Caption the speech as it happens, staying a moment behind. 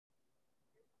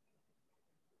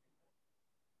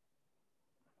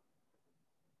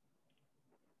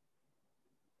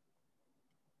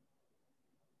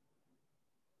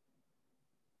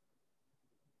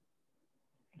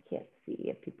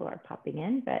if people are popping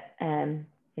in, but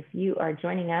if you are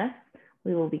joining us,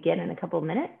 we will begin in a couple of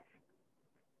minutes.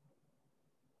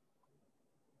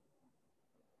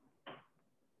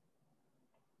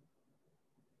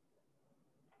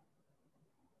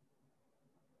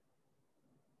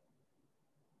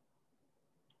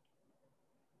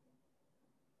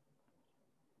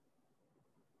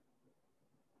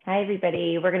 Hi,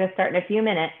 everybody. We're going to start in a few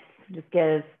minutes. Just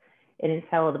give it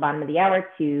until the bottom of the hour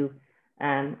to,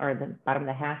 or the bottom of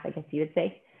the half, I guess you would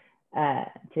say, to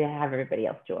have everybody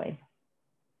else join.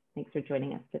 Thanks for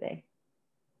joining us today.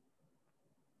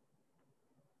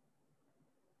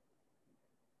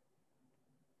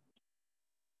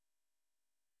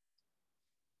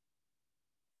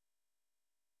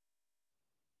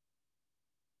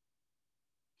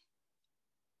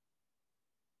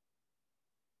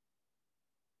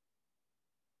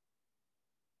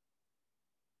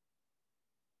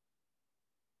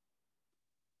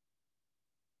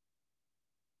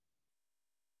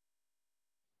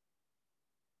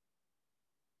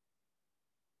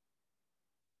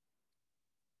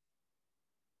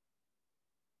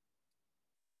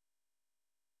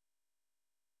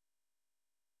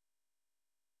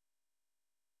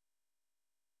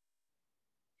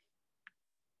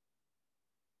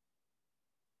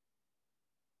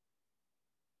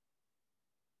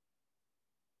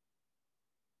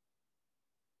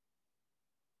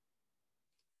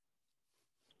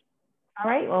 All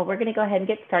right, well, we're going to go ahead and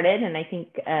get started, and I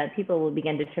think people will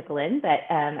begin to trickle in, but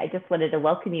I just wanted to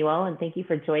welcome you all and thank you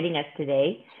for joining us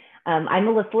today. I'm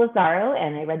Melissa Lazaro,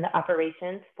 and I run the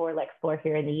operations for Lexplore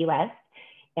here in the US,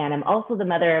 and I'm also the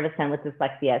mother of a son with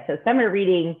dyslexia. So summer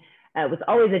reading was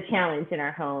always a challenge in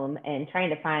our home, and trying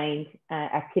to find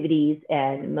activities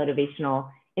and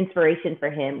motivational inspiration for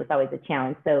him was always a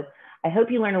challenge. So I hope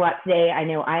you learn a lot today. I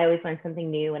know I always learn something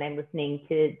new when I'm listening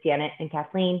to Janet and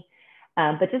Kathleen.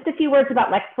 But just a few words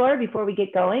about Lexplore before we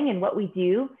get going and what we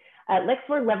do.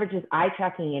 Lexplore leverages eye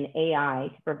tracking and AI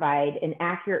to provide an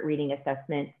accurate reading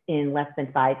assessment in less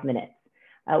than 5 minutes.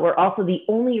 We're also the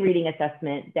only reading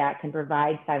assessment that can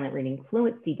provide silent reading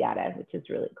fluency data, which is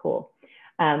really cool.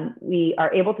 We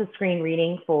are able to screen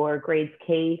reading for grades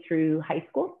K through high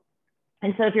school.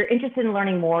 And so if you're interested in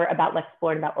learning more about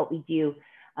Lexplore and about what we do,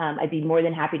 I'd be more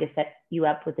than happy to set you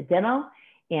up with a demo.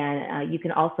 And you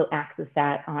can also access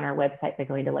that on our website by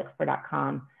going to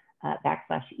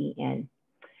lexplore.com/en.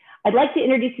 I'd like to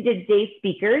introduce you to today's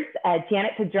speakers.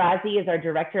 Janet Pedrazi is our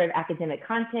Director of Academic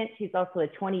Content. She's also a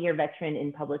 20-year veteran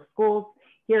in public schools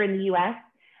here in the US.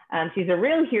 She's a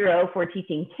real hero for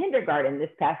teaching kindergarten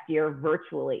this past year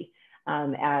virtually,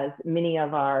 as many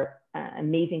of our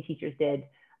amazing teachers did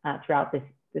throughout this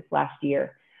last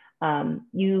year.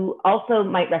 You also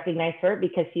might recognize her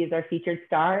because she is our featured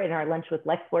star in our Lunch with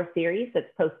Lexplore series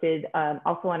that's posted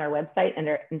also on our website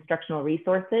under instructional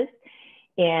resources.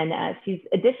 And she's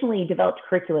additionally developed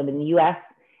curriculum in the US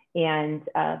and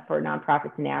for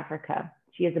nonprofits in Africa.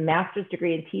 She has a master's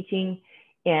degree in teaching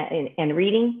and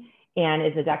reading, and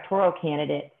is a doctoral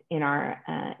candidate in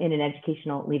an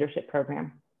educational leadership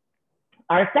program.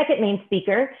 Our second main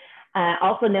speaker,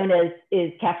 also known as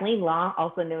is Kathleen Law,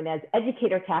 also known as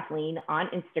Educator Kathleen on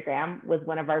Instagram, was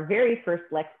one of our very first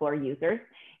Lexplore users,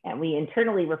 and we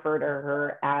internally refer to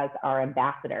her as our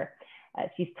ambassador.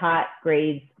 She's taught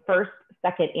grades 1st,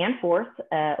 2nd, and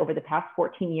 4th over the past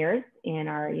 14 years in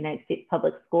our United States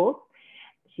public schools.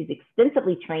 She's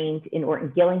extensively trained in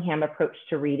Orton-Gillingham approach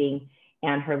to reading,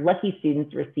 and her lucky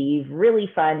students receive really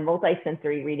fun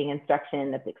multi-sensory reading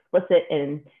instruction that's explicit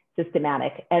and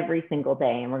systematic every single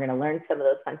day. And we're going to learn some of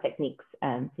those fun techniques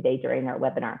today during our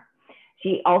webinar.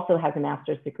 She also has a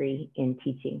master's degree in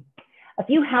teaching. A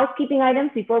few housekeeping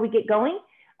items before we get going,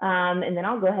 and then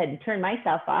I'll go ahead and turn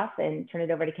myself off and turn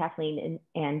it over to Kathleen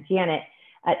and Janet.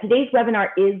 Today's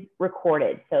webinar is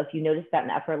recorded. So if you notice that in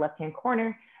the upper left-hand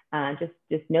corner, just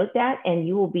note that, and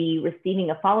you will be receiving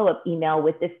a follow-up email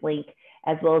with this link,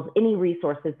 as well as any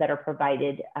resources that are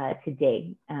provided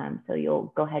today. So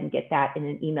you'll go ahead and get that in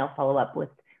an email follow-up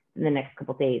in the next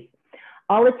couple of days.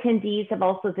 All attendees have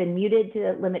also been muted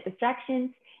to limit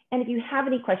distractions. And if you have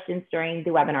any questions during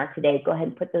the webinar today, go ahead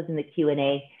and put those in the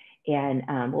Q&A, and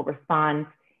we'll respond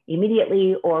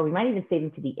immediately, or we might even save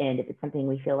them to the end if it's something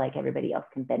we feel like everybody else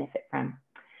can benefit from.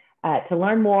 To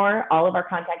learn more, all of our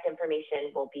contact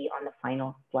information will be on the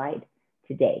final slide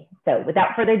today. So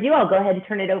without further ado, I'll go ahead and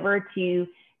turn it over to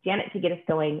Janet to get us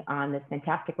going on this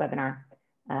fantastic webinar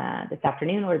this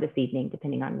afternoon or this evening,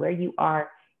 depending on where you are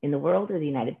in the world or the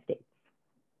United States.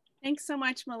 Thanks so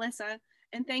much, Melissa.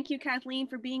 And thank you, Kathleen,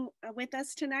 for being with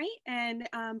us tonight, and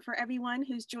for everyone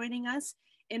who's joining us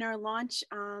in our launch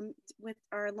with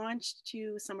our launch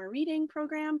to summer reading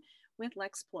program with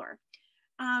Lexplore.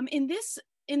 In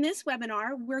this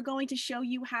webinar, we're going to show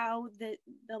you how the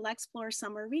Lexplore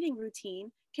summer reading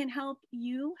routine can help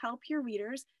your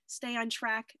readers stay on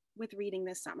track with reading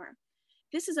this summer.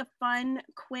 This is a fun,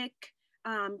 quick,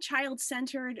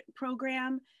 child-centered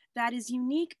program that is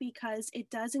unique because it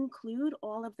does include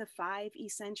all of the 5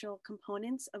 essential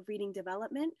components of reading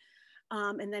development.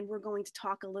 And then we're going to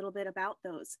talk a little bit about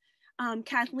those.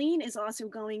 Kathleen is also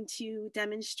going to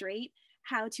demonstrate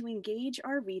how to engage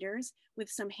our readers with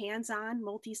some hands-on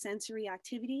multisensory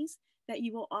activities that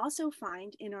you will also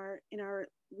find in our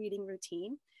reading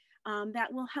routine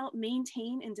that will help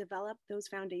maintain and develop those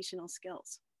foundational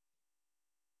skills.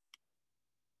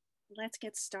 Let's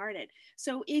get started.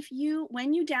 So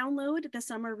when you download the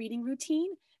summer reading routine,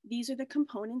 these are the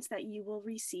components that you will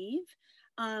receive.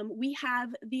 We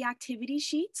have the activity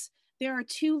sheets. There are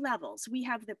 2 levels. We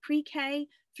have the pre-K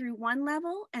through 1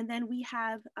 level, and then we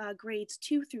have grades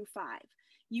 2 through 5.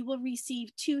 You will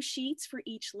receive 2 sheets for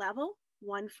each level,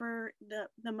 one for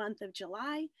the month of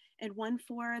July and one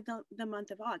for the month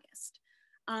of August.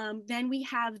 Then we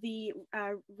have the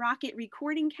Rocket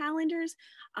recording calendars.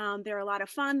 They're a lot of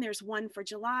fun. There's one for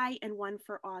July and one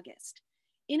for August.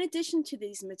 In addition to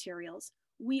these materials,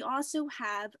 we also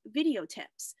have video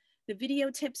tips. The video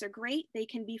tips are great. They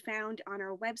can be found on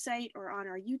our website or on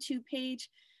our YouTube page.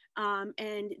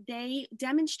 And they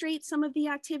demonstrate some of the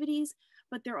activities,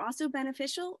 but they're also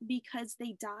beneficial because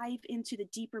they dive into the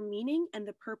deeper meaning and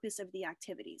the purpose of the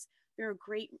activities. They're a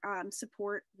great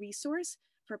support resource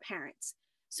for parents.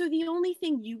 So the only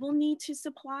thing you will need to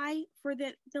supply for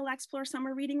the Lexplore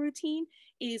summer reading routine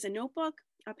is a notebook,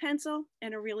 a pencil,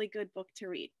 and a really good book to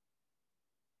read.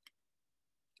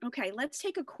 Okay, let's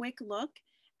take a quick look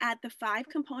at the 5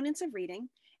 components of reading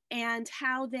and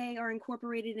how they are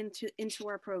incorporated into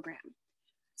our program.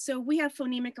 So we have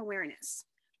phonemic awareness.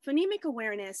 Phonemic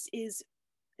awareness is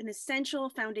an essential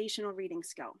foundational reading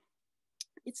skill.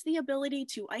 It's the ability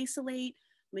to isolate,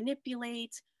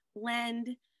 manipulate,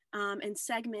 blend, and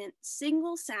segment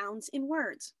single sounds in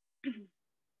words.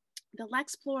 The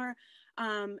Lexplore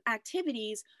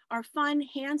activities are fun,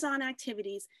 hands-on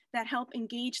activities that help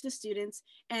engage the students.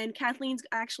 And Kathleen's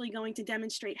actually going to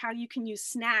demonstrate how you can use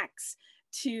snacks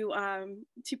to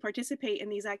participate in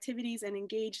these activities and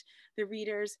engage the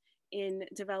readers in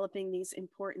developing these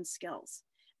important skills.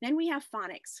 Then we have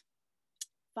phonics.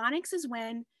 Phonics is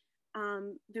when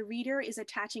the reader is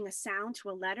attaching a sound to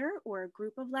a letter or a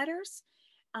group of letters.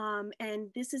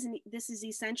 And this is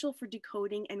essential for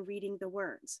decoding and reading the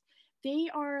words. They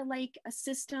are like a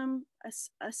system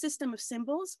of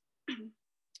symbols,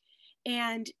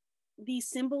 and these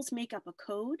symbols make up a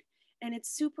code. And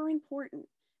it's super important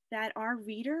that our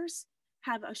readers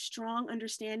have a strong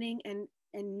understanding and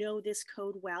know this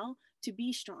code well to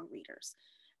be strong readers.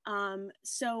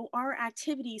 So our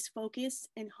activities focus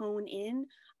and hone in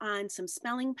on some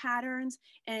spelling patterns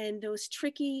and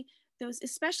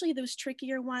especially those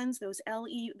trickier ones, those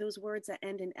words that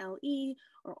end in LE,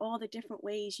 or all the different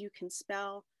ways you can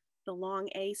spell the long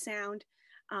A sound.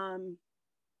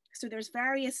 So there's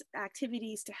various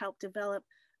activities to help develop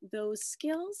those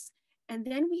skills. And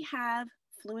then we have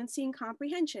fluency and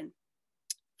comprehension.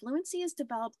 Fluency is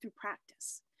developed through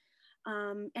practice.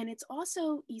 And it's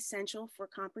also essential for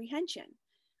comprehension.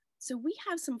 So we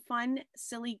have some fun,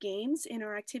 silly games in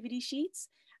our activity sheets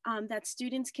that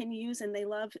students can use, and they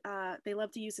love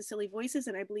to use the silly voices,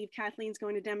 and I believe Kathleen's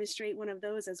going to demonstrate one of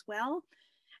those as well.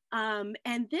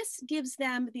 And this gives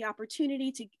them the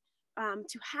opportunity to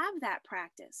have that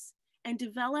practice and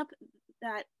develop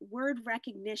that word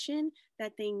recognition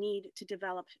that they need to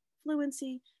develop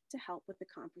fluency to help with the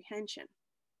comprehension.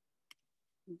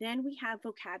 Then we have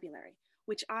vocabulary,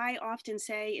 which I often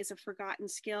say is a forgotten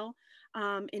skill.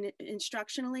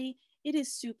 Instructionally, it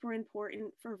is super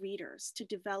important for readers to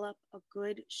develop a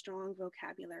good, strong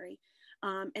vocabulary.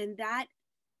 And that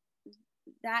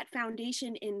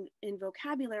foundation in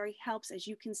vocabulary helps, as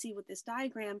you can see with this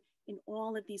diagram, in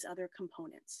all of these other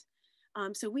components.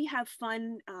 So we have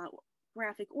fun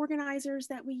graphic organizers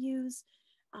that we use,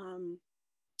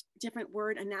 different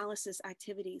word analysis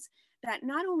activities that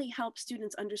not only help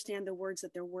students understand the words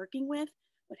that they're working with,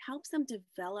 but helps them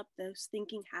develop those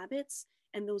thinking habits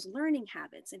and those learning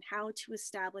habits and how to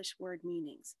establish word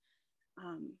meanings.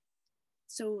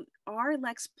 So our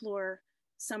Lexplore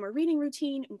summer reading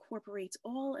routine incorporates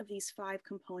all of these 5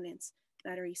 components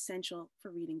that are essential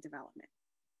for reading development.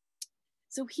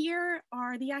 So here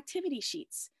are the activity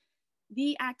sheets.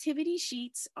 The activity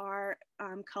sheets are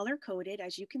color-coded.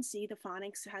 As you can see, the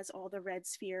phonics has all the red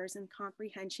spheres and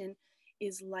comprehension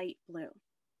is light blue.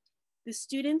 The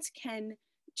students can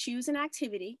choose an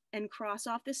activity and cross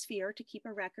off the sphere to keep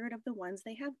a record of the ones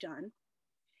they have done.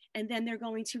 And then they're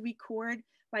going to record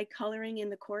by coloring in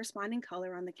the corresponding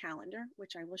color on the calendar,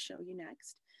 which I will show you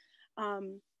next.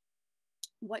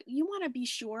 What you want to be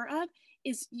sure of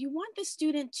is you want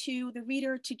the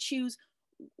reader to choose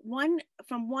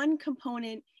from one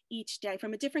component each day,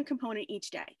 from a different component each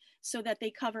day, so that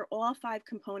they cover all 5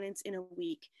 components in a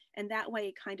week. And that way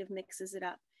it kind of mixes it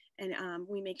up, and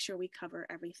we make sure we cover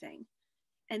everything.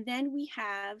 And then we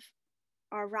have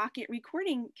our Rocket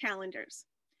recording calendars.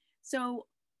 So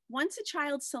once a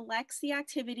child selects the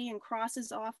activity and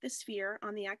crosses off the sphere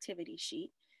on the activity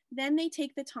sheet, then they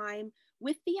take the time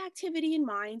with the activity in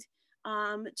mind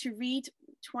to read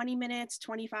 20 minutes,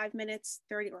 25 minutes,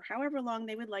 30, or however long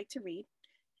they would like to read.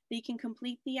 They can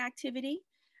complete the activity,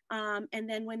 and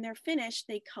then when they're finished,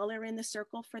 they color in the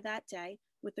circle for that day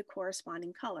with the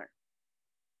corresponding color.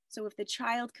 So if the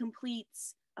child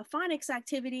completes a phonics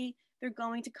activity, they're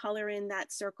going to color in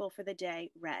that circle for the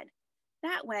day red.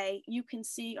 That way you can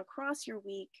see across your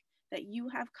week that you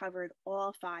have covered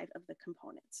all 5 of the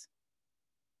components.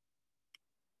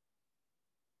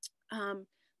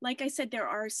 Like I said, there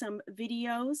are some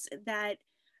videos that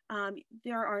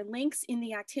there are links in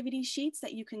the activity sheets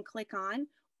that you can click on,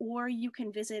 or you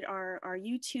can visit our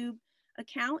YouTube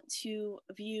account to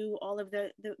view all of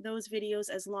those videos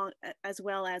as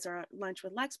well as our Lunch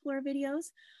with Lexplore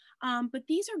videos. But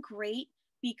these are great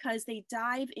because they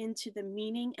dive into the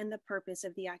meaning and the purpose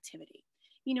of the activity.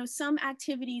 You know, some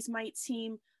activities might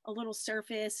seem a little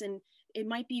surface, and it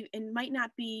might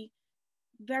not be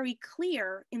very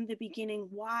clear in the beginning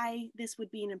why this would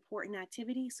be an important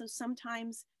activity. So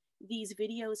sometimes these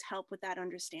videos help with that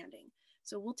understanding.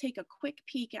 So we'll take a quick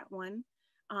peek at one.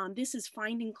 This is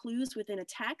finding clues within a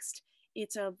text.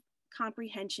 It's a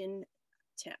comprehension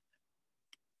tip.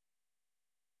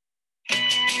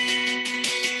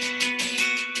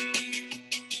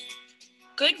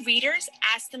 Good readers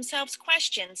ask themselves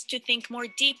questions to think more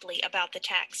deeply about the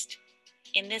text.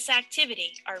 In this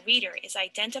activity, our reader is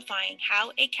identifying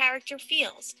how a character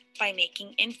feels by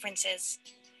making inferences.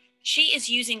 She is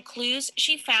using clues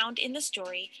she found in the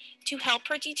story to help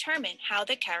her determine how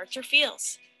the character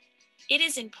feels. It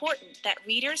is important that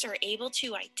readers are able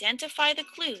to identify the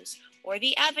clues or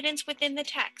the evidence within the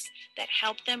text that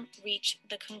help them reach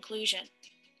the conclusion.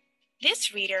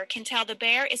 This reader can tell the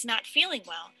bear is not feeling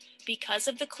well because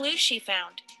of the clues she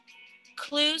found.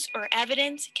 Clues or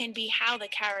evidence can be how the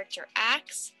character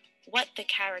acts, what the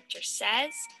character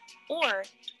says, or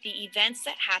the events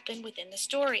that happen within the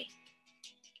story.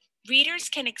 Readers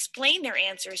can explain their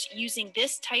answers using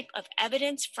this type of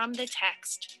evidence from the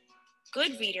text.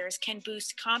 Good readers can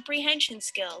boost comprehension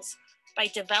skills by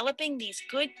developing these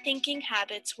good thinking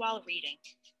habits while reading.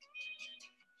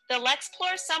 The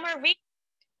Lexplore Summer Read.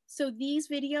 So these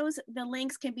videos, the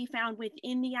links can be found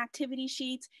within the activity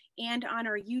sheets and on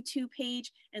our YouTube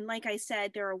page. And like I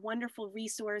said, they're a wonderful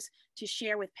resource to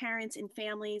share with parents and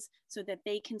families so that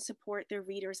they can support their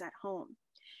readers at home.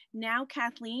 Now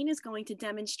Kathleen is going to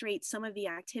demonstrate some of the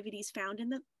activities found in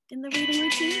the reading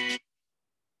routine.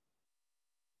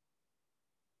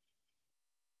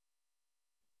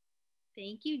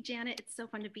 Thank you, Janet. It's so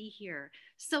fun to be here.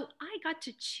 So I got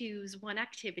to choose one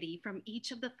activity from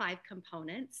each of the 5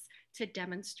 components to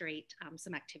demonstrate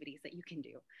some activities that you can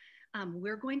do.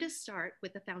 We're going to start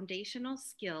with a foundational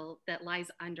skill that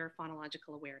lies under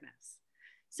phonological awareness.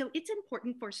 So it's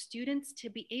important for students to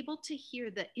be able to hear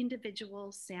the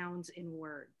individual sounds in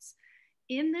words.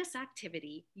 In this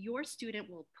activity, your student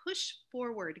will push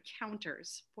forward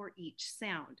counters for each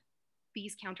sound.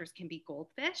 These counters can be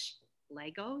goldfish,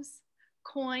 Legos,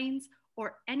 coins,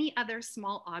 or any other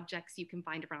small objects you can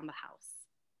find around the house.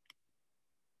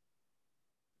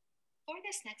 For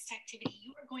this next activity,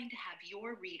 you are going to have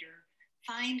your reader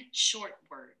find short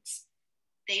words.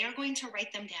 They are going to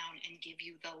write them down and give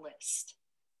you the list.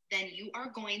 Then you are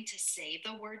going to say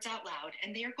the words out loud,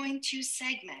 and they are going to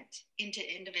segment into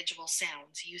individual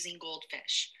sounds using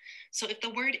goldfish. So if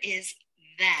the word is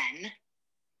then,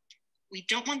 we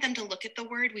don't want them to look at the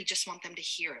word, we just want them to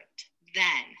hear it.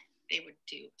 Then they would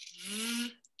do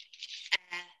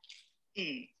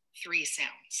 3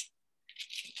 sounds.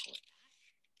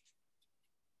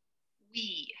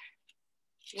 We,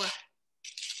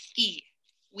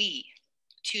 we,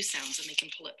 2 sounds, and they can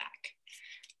pull it back.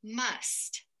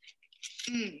 Must,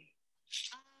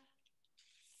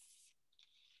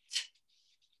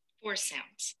 4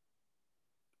 sounds.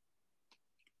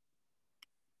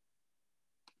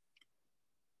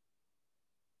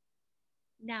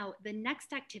 Now, the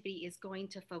next activity is going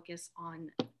to focus on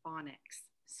phonics,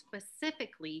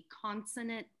 specifically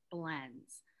consonant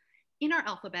blends. In our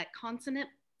alphabet, consonants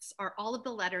are all of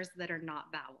the letters that are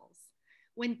not vowels.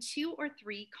 When 2 or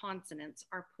 3 consonants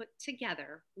are put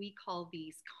together, we call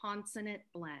these consonant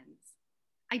blends.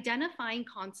 Identifying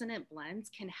consonant blends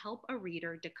can help a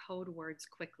reader decode words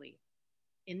quickly.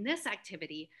 In this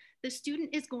activity, the student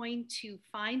is going to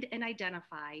find and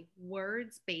identify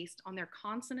words based on their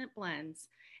consonant blends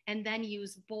and then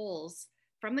use bowls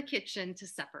from the kitchen to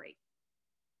separate.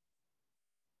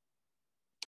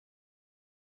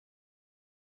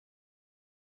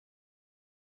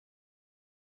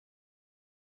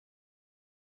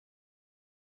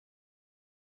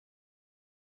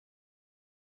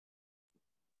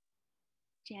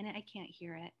 Janet, I can't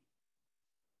hear it.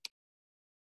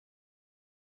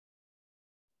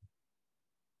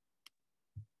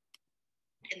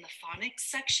 In the phonics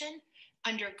section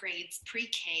under grades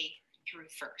pre-K through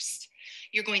first.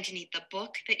 You're going to need the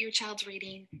book that your child's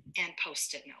reading and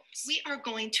Post-it notes. We are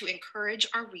going to encourage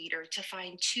our reader to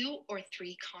find 2 or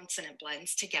 3 consonant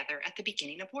blends together at the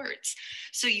beginning of words.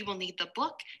 So you will need the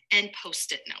book and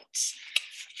Post-it notes.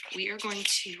 We are going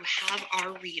to have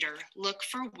our reader look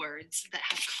for words that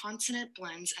have consonant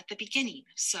blends at the beginning.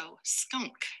 So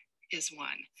skunk is one.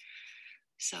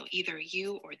 So either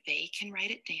you or they can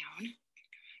write it down.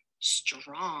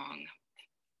 Strong.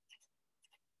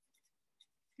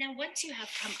 Now, once you have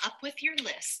come up with your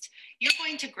list, you're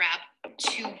going to grab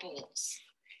 2 bowls.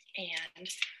 And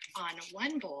on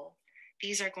one bowl,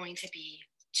 these are going to be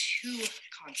 2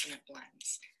 consonant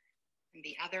blends. And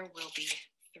the other will be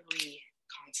 3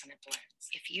 consonant blends.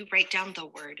 If you write down the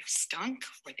word skunk,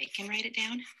 or they can write it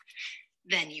down,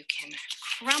 then you can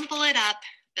crumple it up.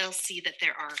 They'll see that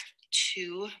there are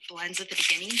 2 blends at the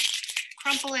beginning.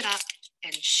 Crumple it up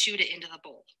and shoot it into the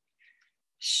bowl.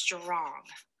 Strong.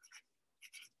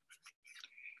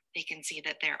 They can see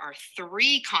that there are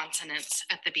 3 consonants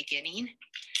at the beginning.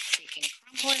 They can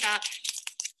crumple it up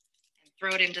and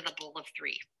throw it into the bowl of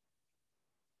 3.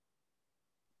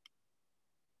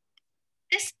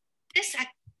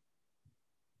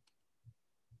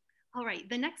 All right,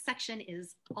 the next section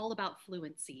is all about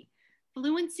fluency.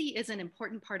 Fluency is an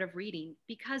important part of reading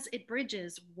because it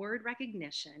bridges word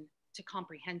recognition to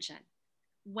comprehension.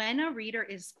 When a reader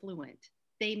is fluent,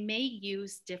 they may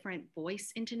use different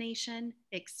voice intonation,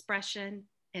 expression,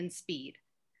 and speed.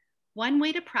 One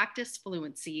way to practice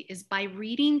fluency is by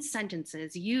reading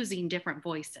sentences using different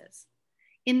voices.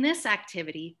 In this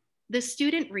activity, the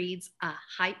student reads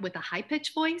with a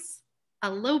high-pitched voice, a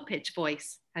low-pitched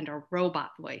voice, and a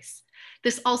robot voice.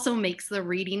 This also makes the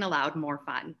reading aloud more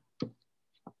fun.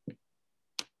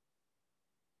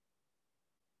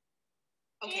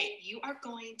 Okay, you are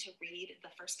going to read the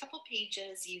first couple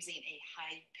pages using a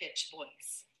high-pitched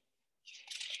voice.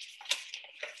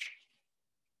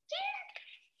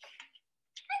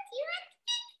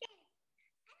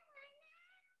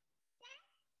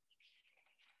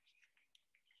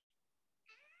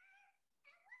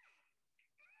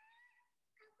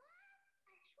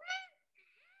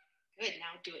 Good,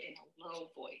 now do it in a low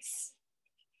voice.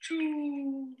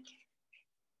 True.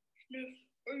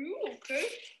 Are you okay?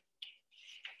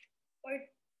 I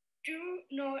do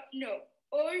not know.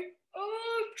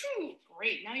 True.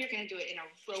 Great, now you're going to do it in a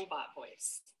robot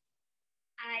voice.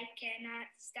 I cannot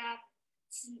stop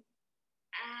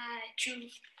true.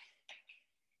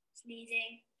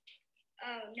 Sneezing.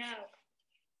 Oh no.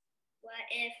 What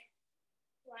if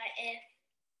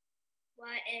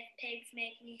pigs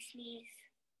make me sneeze?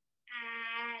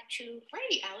 True.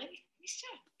 Great, Alan. Nice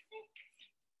job.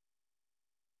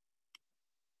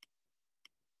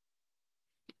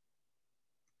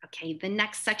 Okay, the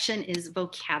next section is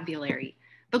vocabulary.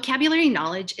 Vocabulary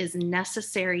knowledge is a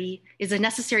necessary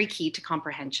key to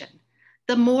comprehension.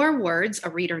 The more words a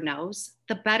reader knows,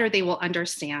 the better they will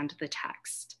understand the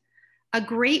text. A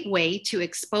great way to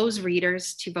expose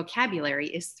readers to vocabulary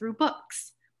is through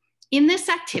books. In this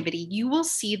activity, you will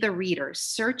see the reader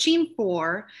searching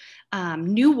for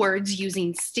new words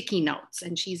using sticky notes,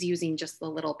 and she's using just the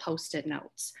little Post-it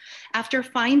notes. After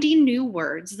finding new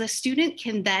words, the student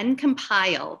can then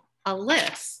compile a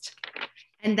list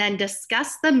and then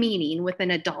discuss the meaning with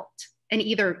an adult and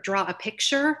either draw a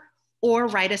picture or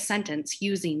write a sentence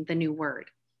using the new word.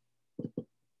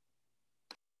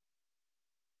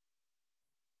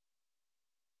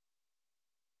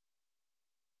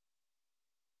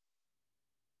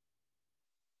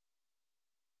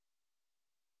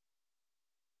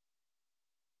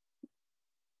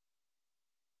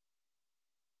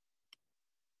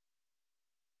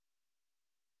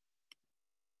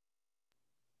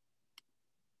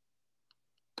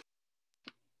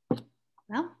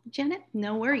 Well, Janet,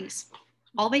 no worries.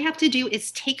 All they have to do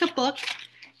is take a book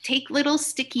take little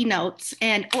sticky notes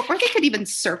or they could even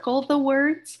circle the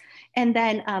words and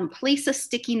then place a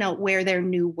sticky note where their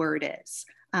new word is.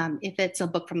 If it's a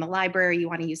book from the library, you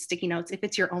want to use sticky notes. If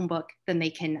it's your own book, then they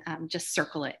can just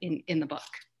circle it in the book.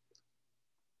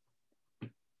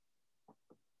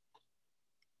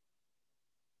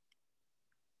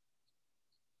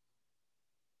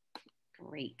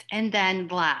 Great. And then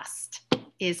last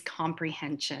is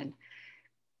comprehension.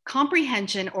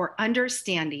 Comprehension or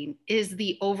understanding is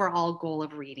the overall goal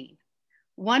of reading.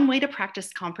 One way to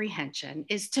practice comprehension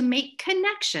is to make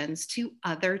connections to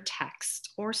other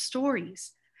texts or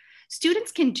stories.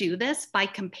 Students can do this by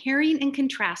comparing and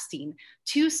contrasting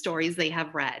two stories they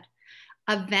have read.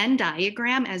 A Venn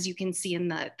diagram, as you can see in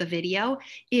the video,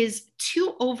 is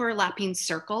two overlapping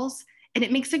circles, and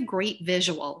it makes a great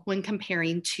visual when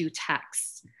comparing two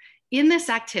texts. In this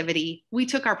activity, we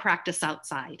took our practice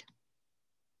outside.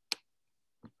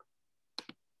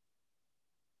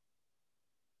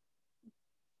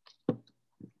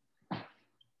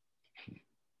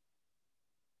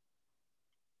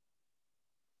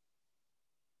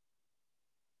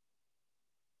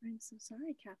 I'm so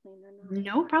sorry, Kathleen.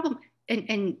 No problem.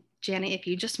 And Janet, if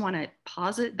you just want to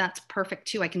pause it, that's perfect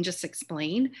too. I can just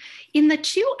explain. In the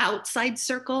two outside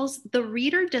circles, the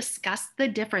reader discussed the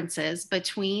differences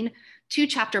between two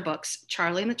chapter books,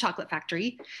 Charlie and the Chocolate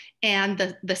Factory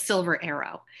and the Silver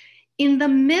Arrow. In the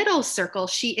middle circle,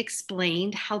 she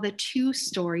explained how the two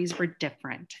stories were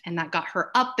different, and that got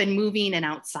her up and moving and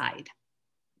outside.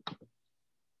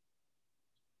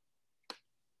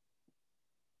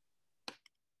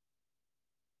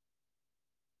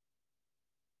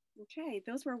 Okay,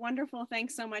 those were wonderful.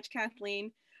 Thanks so much,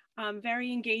 Kathleen.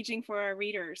 Very engaging for our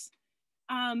readers.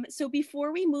 So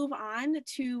before we move on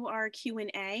to our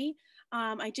Q&A,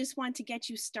 I just want to get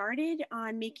you started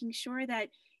on making sure that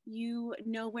you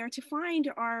know where to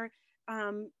find our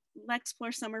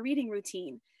Lexplore summer reading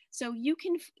routine. So you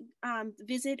can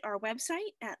visit our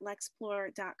website at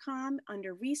lexplore.com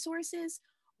under resources,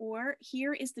 or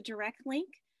here is the direct link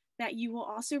that you will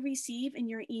also receive in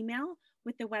your email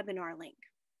with the webinar link.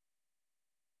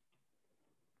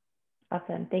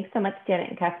 Awesome. Thanks so much, Janet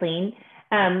and Kathleen.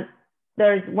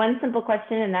 There's one simple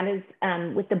question, and that is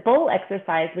with the bowl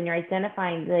exercise, when you're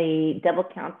identifying the double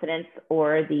consonants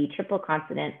or the triple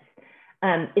consonants,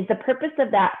 is the purpose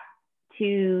of that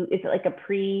is it like a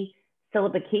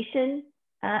pre-syllabication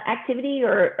activity,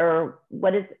 or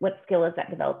what skill is that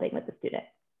developing with the student?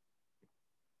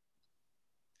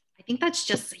 I think that's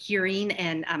just hearing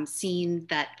and seeing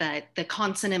that the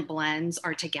consonant blends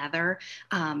are together,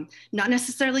 not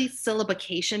necessarily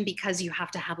syllabication, because you have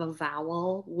to have a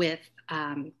vowel with,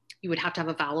 you would have to have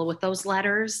a vowel with those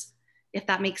letters, if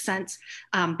that makes sense.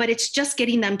 But it's just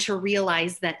getting them to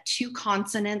realize that two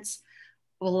consonants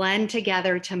blend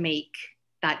together to make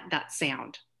that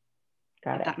sound.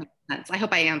 Got it. That makes sense. I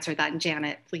hope I answered that. And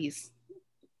Janet, please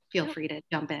feel free to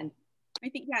jump in. I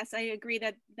think, yes, I agree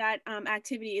that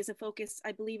activity is a focus,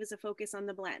 I believe is a focus on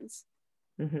the blends.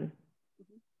 Mm-hmm.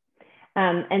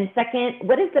 Mm-hmm. And second,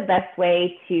 what is the best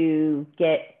way to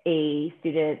get a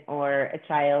student or a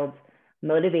child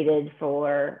motivated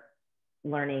for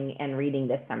learning and reading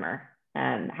this summer?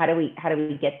 How do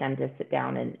we get them to sit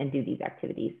down and do these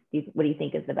activities? What do you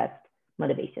think is the best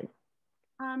motivation?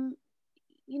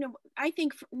 You know, I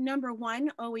think number one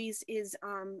always is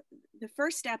the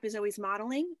first step is always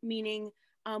modeling, meaning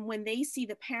when they see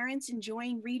the parents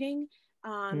enjoying reading,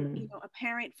 you know, a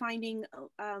parent finding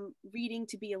reading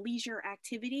to be a leisure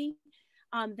activity,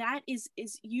 that is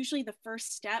usually the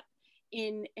first step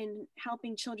in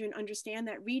helping children understand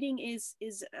that reading is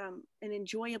an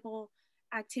enjoyable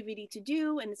activity to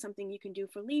do, and it's something you can do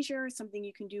for leisure, something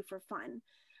you can do for fun.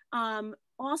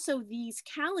 Also, these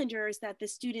calendars that the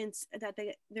students, that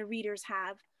the readers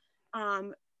have,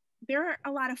 they're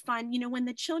a lot of fun. You know, when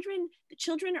the children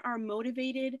are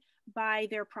motivated by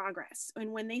their progress,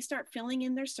 and when they start filling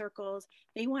in their circles,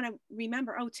 they want to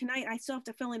remember, oh, tonight I still have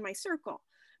to fill in my circle.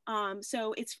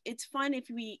 So it's fun if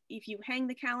you hang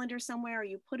the calendar somewhere, or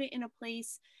you put it in a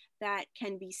place that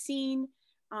can be seen,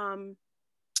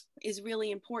 is really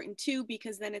important too,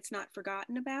 because then it's not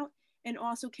forgotten about, and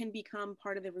also can become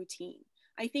part of the routine.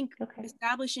 I think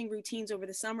establishing routines over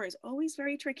the summer is always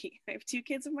very tricky. I have two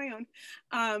kids of my own,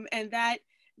 and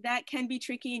that can be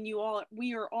tricky, and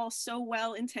we are all so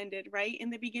well intended, right,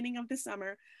 in the beginning of the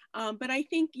summer. But I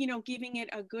think, you know, giving it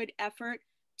a good effort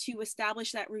to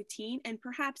establish that routine, and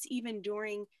perhaps even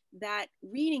during that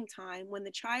reading time when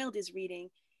the child is reading,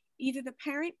 either the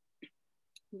parent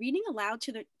reading aloud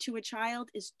to a child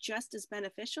is just as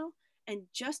beneficial and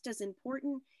just as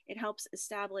important. It helps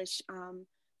establish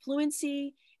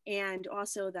fluency, and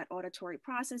also that auditory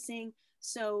processing.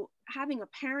 So having a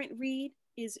parent read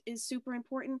is super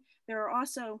important. There are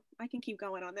also, I can keep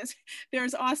going on this.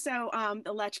 There's also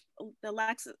Lunch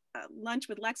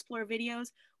with Lexplore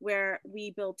videos where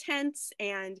we build tents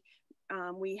and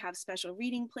we have special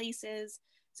reading places.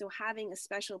 So having a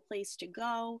special place to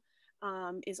go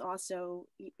is also,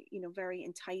 very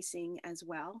enticing as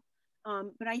well.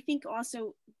 But I think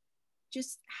also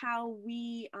just how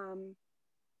we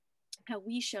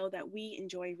show that we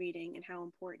enjoy reading and how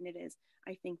important it is,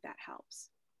 I think that helps.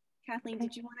 Kathleen,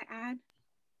 did you want to add?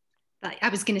 I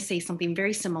was going to say something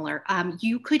very similar.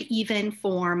 You could even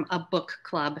form a book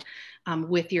club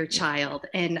with your child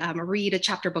and read a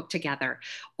chapter book together.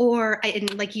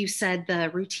 And like you said,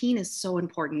 the routine is so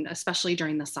important, especially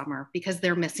during the summer, because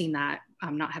they're missing that,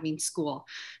 not having school.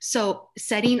 So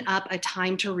setting up a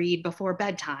time to read before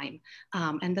bedtime,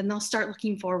 and then they'll start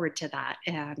looking forward to that.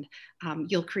 And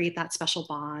you'll create that special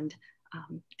bond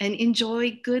and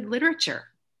enjoy good literature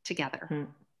together.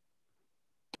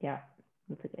 Yeah.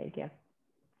 That's a good idea.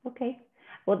 Okay.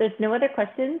 Well, there's no other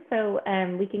questions, so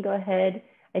we can go ahead,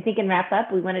 I think, and wrap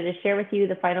up. We wanted to share with you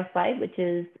the final slide, which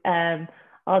is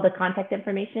all the contact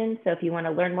information. So if you want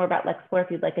to learn more about Lexplore,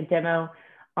 if you'd like a demo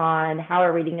on how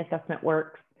our reading assessment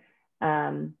works,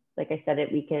 like I said,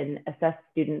 we can assess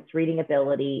students' reading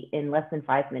ability in less than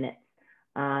 5 minutes.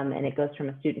 And it goes from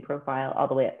a student profile all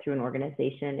the way up through an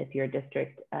organization if you're a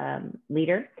district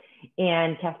leader.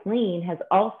 And Kathleen has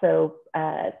also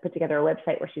put together a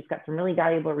website where she's got some really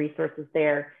valuable resources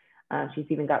there. She's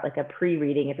even got like a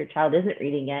pre-reading if your child isn't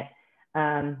reading yet.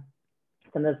 Some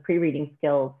of those pre-reading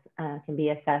skills can be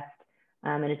assessed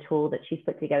in a tool that she's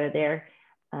put together there.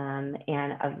 And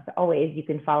as always, you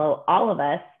can follow all of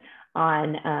us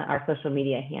on our social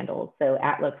media handles. So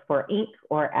at Lexplore Inc.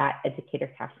 or at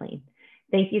Educator Kathleen.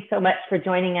 Thank you so much for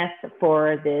joining us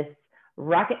for this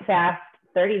rocket fast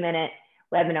 30-minute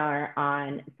webinar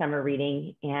on summer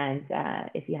reading. And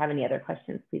if you have any other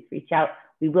questions, please reach out.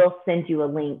 We will send you a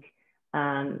link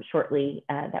shortly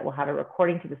that will have a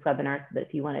recording to this webinar so that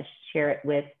if you want to share it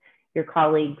with your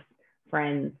colleagues,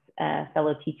 friends,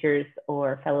 fellow teachers,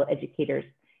 or fellow educators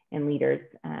and leaders,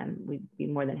 we'd be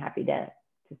more than happy to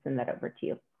send that over to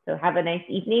you. So have a nice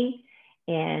evening.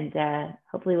 And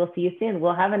hopefully we'll see you soon.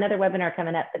 We'll have another webinar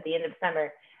coming up at the end of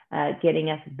summer, getting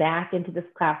us back into this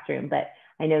classroom. But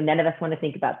I know none of us want to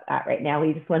think about that right now.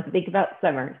 We just want to think about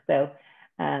summer. So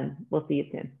we'll see you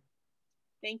soon.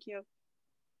 Thank you.